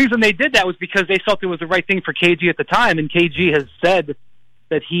 But the reason they did that was because they felt it was the right thing for KG at the time, and KG has said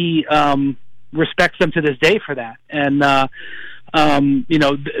that he respects them to this day for that. And I have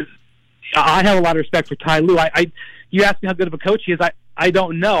a lot of respect for Ty Lue. You asked me how good of a coach he is. I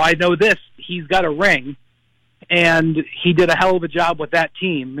don't know. I know this: he's got a ring. And he did a hell of a job with that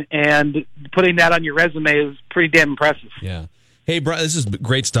team, and putting that on your resume is pretty damn impressive. Yeah. Hey, Brian, this is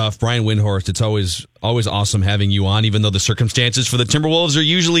great stuff. Brian Windhorst, it's always awesome having you on, even though the circumstances for the Timberwolves are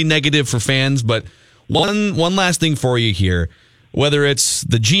usually negative for fans. But one last thing for you here. Whether it's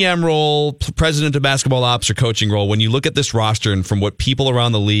the GM role, president of basketball ops, or coaching role, when you look at this roster and from what people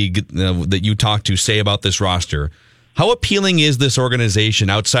around the league that you talk to say about this roster, how appealing is this organization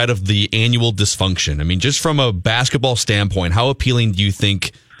outside of the annual dysfunction? I mean, just from a basketball standpoint, how appealing do you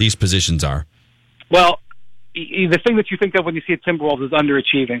think these positions are? Well, the thing that you think of when you see a Timberwolves is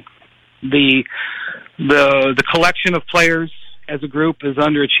underachieving. The collection of players as a group is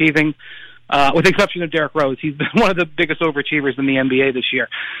underachieving, with the exception of Derrick Rose. He's been one of the biggest overachievers in the NBA this year.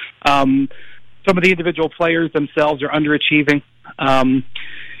 Some of the individual players themselves are underachieving.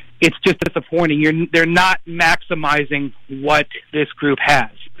 It's just disappointing. They're not maximizing what this group has.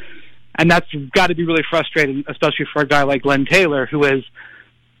 And that's got to be really frustrating, especially for a guy like Glenn Taylor, who has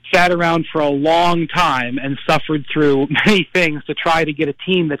sat around for a long time and suffered through many things to try to get a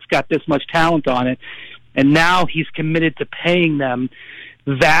team that's got this much talent on it. And now he's committed to paying them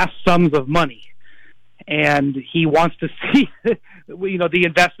vast sums of money. And he wants to see, the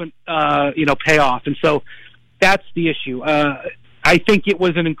investment, pay off. And so that's the issue. I think it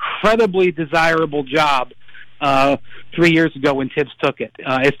was an incredibly desirable job 3 years ago when Tibbs took it.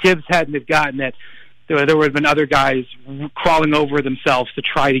 If Tibbs hadn't have gotten it, there would have been other guys crawling over themselves to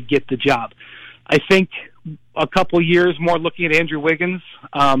try to get the job. I think a couple years more looking at Andrew Wiggins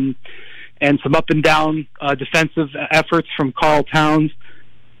and some up and down defensive efforts from Karl Towns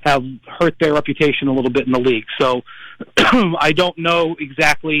have hurt their reputation a little bit in the league. So I don't know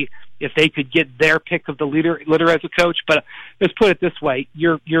exactly if they could get their pick of the leader as a coach, but let's put it this way.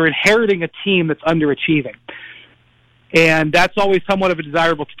 You're inheriting a team that's underachieving. And that's always somewhat of a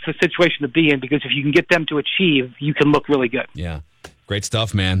desirable situation to be in, because if you can get them to achieve, you can look really good. Yeah. Great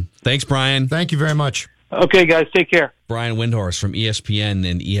stuff, man. Thanks, Brian. Thank you very much. Okay, guys. Take care. Brian Windhorst from ESPN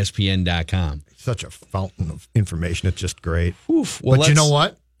and ESPN.com. Such a fountain of information. It's just great. Oof. Well, but you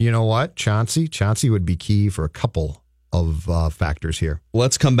know what? Chauncey would be key for a couple of factors here.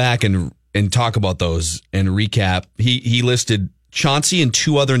 Let's come back and and talk about those and recap. He listed Chauncey and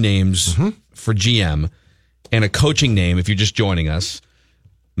 2 other names for GM and a coaching name if you're just joining us.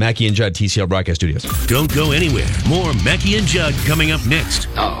 Mackey and Judd, TCL Broadcast Studios. Don't go anywhere. More Mackey and Judd coming up next.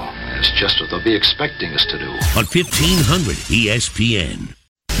 Oh, it's just what they'll be expecting us to do. On 1500 ESPN.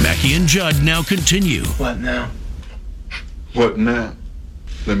 Mackey and Judd now continue. What now? What now?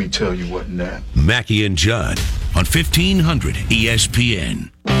 Let me tell you what now. Mackey and Judd on 1500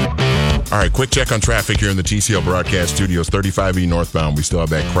 ESPN. All right, quick check on traffic here in the TCL Broadcast Studios. 35E northbound. We still have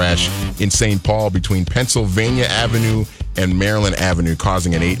that crash in St. Paul between Pennsylvania Avenue and Maryland Avenue,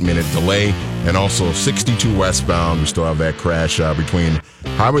 causing an 8-minute delay. And also 62 westbound. We still have that crash between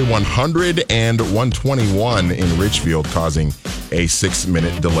Highway 100 and 121 in Ridgefield, causing a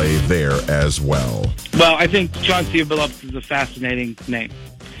 6-minute delay there as well. Well, I think Chauncey Billups is a fascinating name.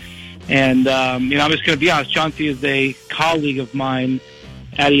 And, I'm just going to be honest. Chauncey is a colleague of mine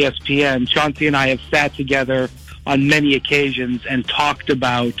at ESPN. Chauncey and I have sat together on many occasions and talked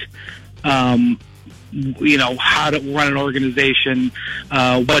about, how to run an organization,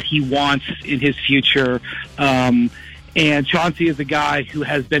 what he wants in his future. And Chauncey is a guy who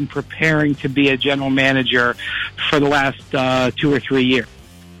has been preparing to be a general manager for the last 2 or 3 years.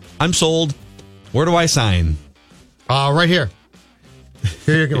 I'm sold. Where do I sign? Right here.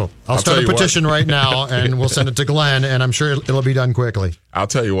 Here you go. I'll start a petition right now, and we'll send it to Glenn, and I'm sure it'll be done quickly. I'll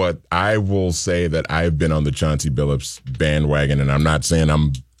tell you what. I will say that I've been on the Chauncey Billups bandwagon, and I'm not saying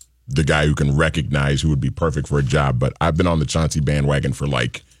I'm the guy who can recognize who would be perfect for a job, but I've been on the Chauncey bandwagon for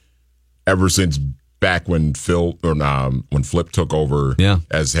ever since back when when Flip took over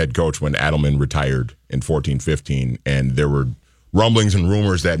as head coach when Adelman retired in 14-15, and there were rumblings and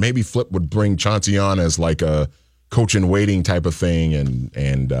rumors that maybe Flip would bring Chauncey on as a coach in waiting type of thing,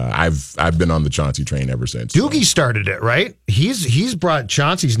 and I've been on the Chauncey train ever since. Doogie started it, right? He's brought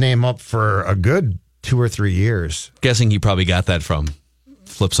Chauncey's name up for a good 2 or 3 years. Guessing he probably got that from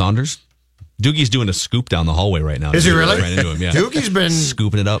Flip Saunders. Doogie's doing a scoop down the hallway right now. Is he really? Ran into him, yeah. Doogie's been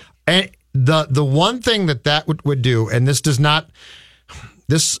scooping it up. And the one thing that would do, and this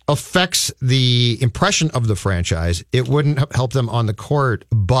affects the impression of the franchise. It wouldn't help them on the court,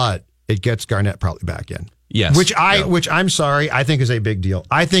 but it gets Garnett probably back in. Yes. Which I'm sorry, I think is a big deal.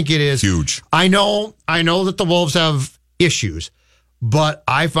 I think it is huge. I know that the Wolves have issues, but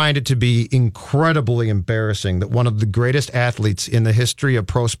I find it to be incredibly embarrassing that one of the greatest athletes in the history of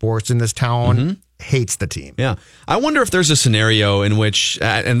pro sports in this town hates the team. Yeah. I wonder if there's a scenario in which,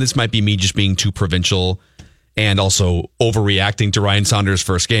 and this might be me just being too provincial and also overreacting to Ryan Saunders'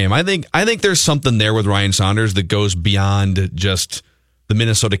 first game. I think there's something there with Ryan Saunders that goes beyond just the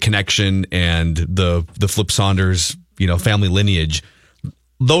Minnesota connection and the Flip Saunders, family lineage.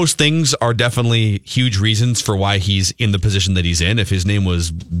 Those things are definitely huge reasons for why he's in the position that he's in. If his name was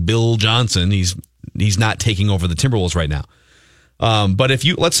Bill Johnson, he's not taking over the Timberwolves right now. But if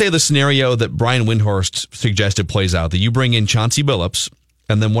let's say the scenario that Brian Windhorst suggested plays out, that you bring in Chauncey Billups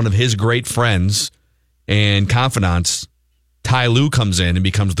and then one of his great friends and confidants, Ty Lue, comes in and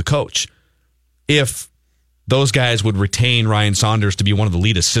becomes the coach. If those guys would retain Ryan Saunders to be one of the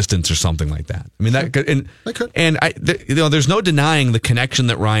lead assistants or something like that. I mean, that could, and there's no denying the connection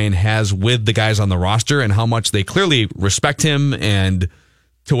that Ryan has with the guys on the roster and how much they clearly respect him and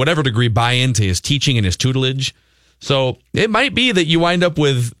to whatever degree buy into his teaching and his tutelage. So it might be that you wind up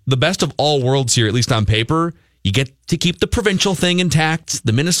with the best of all worlds here, at least on paper. You get to keep the provincial thing intact,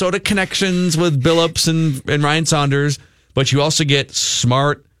 the Minnesota connections with Billups and Ryan Saunders, but you also get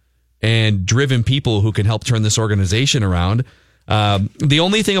smart and driven people who can help turn this organization around. The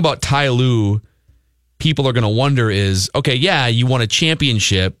only thing about Ty Lue people are going to wonder is, okay, yeah, you won a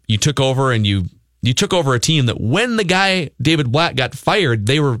championship. You took over and you took over a team that when the guy, David Blatt, got fired,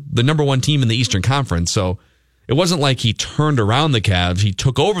 they were the number one team in the Eastern Conference. So it wasn't like he turned around the Cavs. He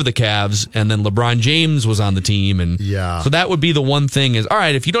took over the Cavs, and then LeBron James was on the team. And so that would be the one thing is, all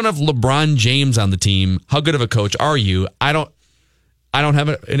right, if you don't have LeBron James on the team, how good of a coach are you? I don't have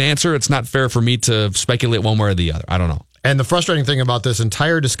an answer. It's not fair for me to speculate one way or the other. I don't know. And the frustrating thing about this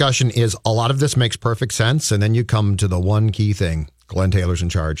entire discussion is a lot of this makes perfect sense, and then you come to the one key thing. Glenn Taylor's in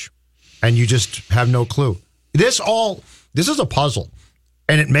charge. And you just have no clue. This is a puzzle,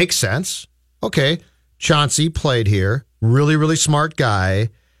 and it makes sense. Okay, Chauncey played here. Really, really smart guy.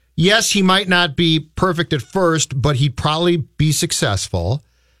 Yes, he might not be perfect at first, but he'd probably be successful.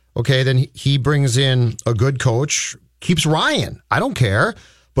 Okay, then he brings in a good coach, keeps Ryan. I don't care.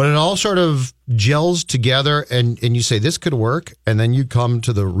 But it all sort of gels together, and you say, this could work, and then you come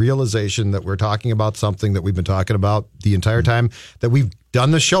to the realization that we're talking about something that we've been talking about the entire time that we've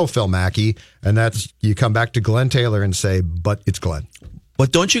done the show, Phil Mackey, and that's you come back to Glenn Taylor and say, but it's Glenn.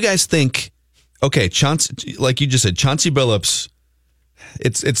 But don't you guys think, okay, Chauncey, like you just said, Chauncey Billups,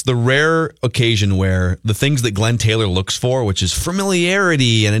 it's the rare occasion where the things that Glenn Taylor looks for, which is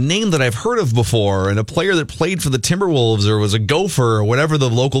familiarity and a name that I've heard of before and a player that played for the Timberwolves or was a Gopher or whatever the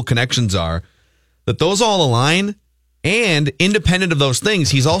local connections are, that those all align. And independent of those things,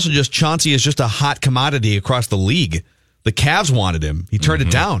 he's also just, Chauncey is just a hot commodity across the league. The Cavs wanted him. He turned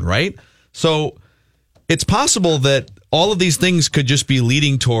it down, right? So it's possible that all of these things could just be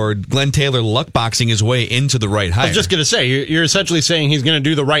leading toward Glenn Taylor luckboxing his way into the right hire. I was just going to say, you're essentially saying he's going to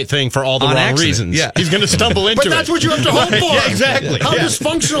do the right thing for all the On wrong accident. reasons. Yeah. He's going to stumble into it. But that's what you have to hope for. Yeah, exactly. How Yeah.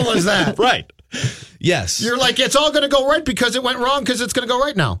 dysfunctional is that? Right. Yes. You're like, it's all going to go right because it went wrong because it's going to go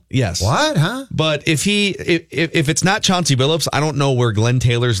right now. Yes. What, huh? But if it's not Chauncey Billups, I don't know where Glenn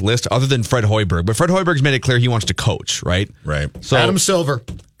Taylor's list, other than Fred Hoiberg. But Fred Hoiberg's made it clear he wants to coach, right? Right. So Adam Silver.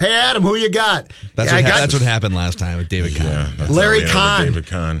 Hey, Adam, who you got? That's what happened last time with David Kahn. Yeah, that's Larry how we Kahn. ended with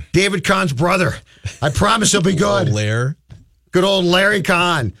David Kahn. David Kahn's brother. I promise he'll be good. Good old Larry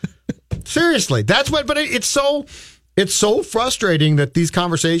Kahn. Seriously, that's what. But it's so frustrating that these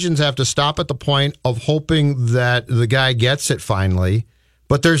conversations have to stop at the point of hoping that the guy gets it finally.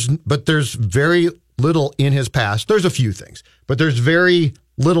 But there's very little in his past. There's a few things, but there's very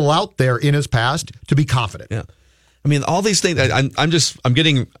little out there in his past to be confident. Yeah. I mean, all these things. I'm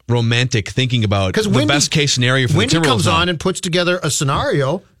getting romantic thinking about the best case scenario for the Timberwolves. Wendy comes on and puts together a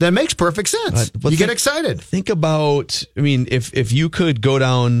scenario that makes perfect sense. You get excited. Think about. I mean, if you could go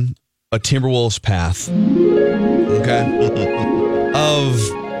down a Timberwolves path, okay, of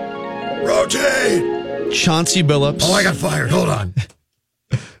rotate Chauncey Billups. Oh, I got fired. Hold on.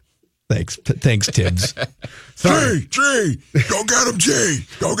 Thanks, Tibbs. G, go get him, G.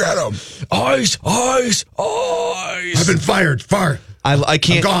 Go get him. Eyes. I've been fired. I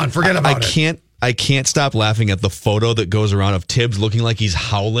can't. I'm gone. Forget about it. I can't stop laughing at the photo that goes around of Tibbs looking like he's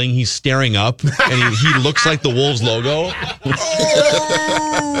howling. He's staring up, and he looks like the Wolves logo.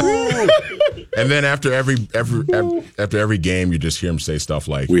 And then after every game, you just hear him say stuff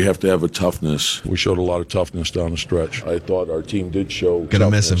like, We have to have a toughness. We showed a lot of toughness down the stretch. I thought our team did show Gonna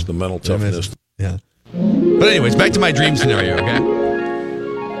toughness, miss him. the mental toughness. Yeah. But anyways, back to my dream scenario, okay?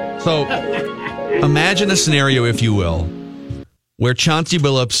 So imagine a scenario, if you will, where Chauncey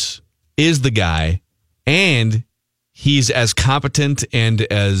Billups is the guy and he's as competent and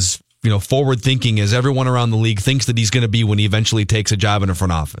as forward thinking as everyone around the league thinks that he's going to be when he eventually takes a job in a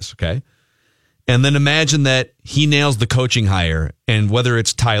front office, okay? And then imagine that he nails the coaching hire, and whether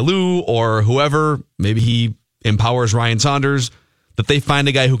it's Ty Lue or whoever, maybe he empowers Ryan Saunders, that they find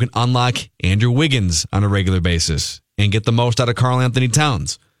a guy who can unlock Andrew Wiggins on a regular basis and get the most out of Karl Anthony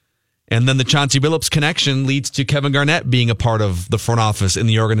Towns. And then the Chauncey Billups connection leads to Kevin Garnett being a part of the front office in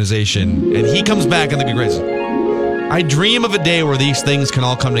the organization, and he comes back in the good graces. I dream of a day where these things can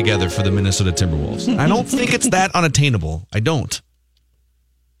all come together for the Minnesota Timberwolves. I don't think it's that unattainable. I don't.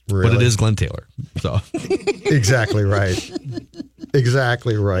 Really? But it is Glenn Taylor. So Exactly right.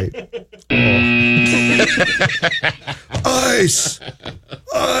 Exactly right. Ice.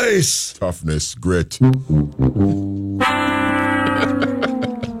 toughness, grit.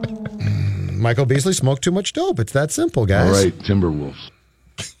 Michael Beasley smoked too much dope. It's that simple, guys. All right, Timberwolves.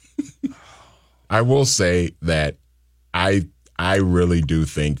 I will say that I really do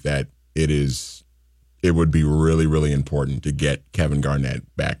think that it would be really, really important to get Kevin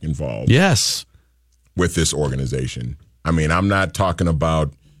Garnett back involved. Yes. With this organization. I mean, I'm not talking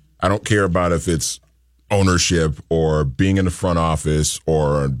about, I don't care about if it's ownership or being in the front office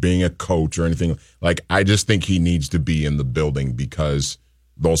or being a coach or anything. Like, I just think he needs to be in the building because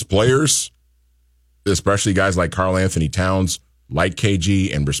those players, especially guys like Karl Anthony Towns, like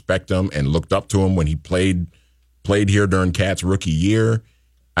KG and respect him and looked up to him when he played here during Cat's rookie year.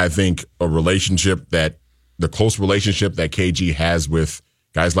 I think the close relationship that KG has with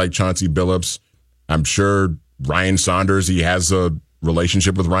guys like Chauncey Billups, I'm sure Ryan Saunders, he has a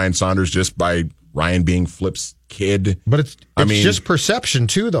relationship with Ryan Saunders just by Ryan being Flip's kid. But it's just perception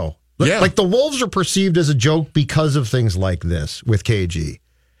too, though. Yeah. Like the Wolves are perceived as a joke because of things like this with KG.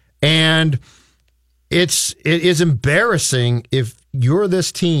 And it is embarrassing if you're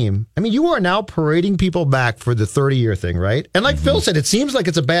this team. I mean, you are now parading people back for the 30-year thing, right? And like Phil said, it seems like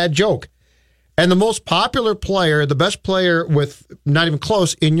it's a bad joke. And the most popular player, the best player with not even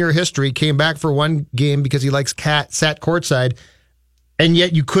close in your history, came back for one game because he likes Cat, sat courtside, and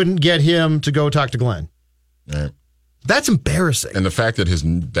yet you couldn't get him to go talk to Glenn. Right. That's embarrassing. And the fact that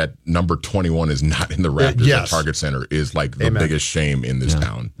that number 21 is not in the Raptors at Target Center is like the biggest shame in this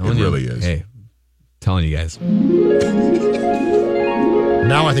town. It really is. Hey, telling you guys.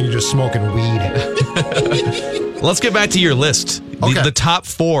 Now I think you're just smoking weed. Let's get back to your list. The top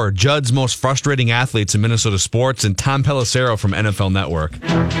 4 Judd's most frustrating athletes in Minnesota sports, and Tom Pelissero from NFL Network.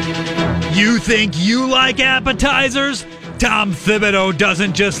 You think you like appetizers? Tom Thibodeau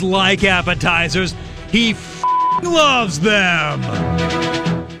doesn't just like appetizers. He loves them.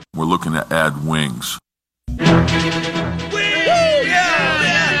 We're looking to add wings.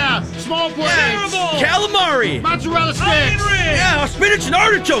 Yeah. Small plates. Terrible. Calamari. Mozzarella sticks. Yeah, spinach and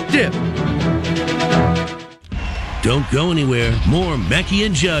artichoke dip. Don't go anywhere. More Mackey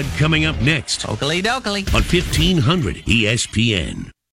and Judd coming up next. Oakley dokley. On 1500 ESPN.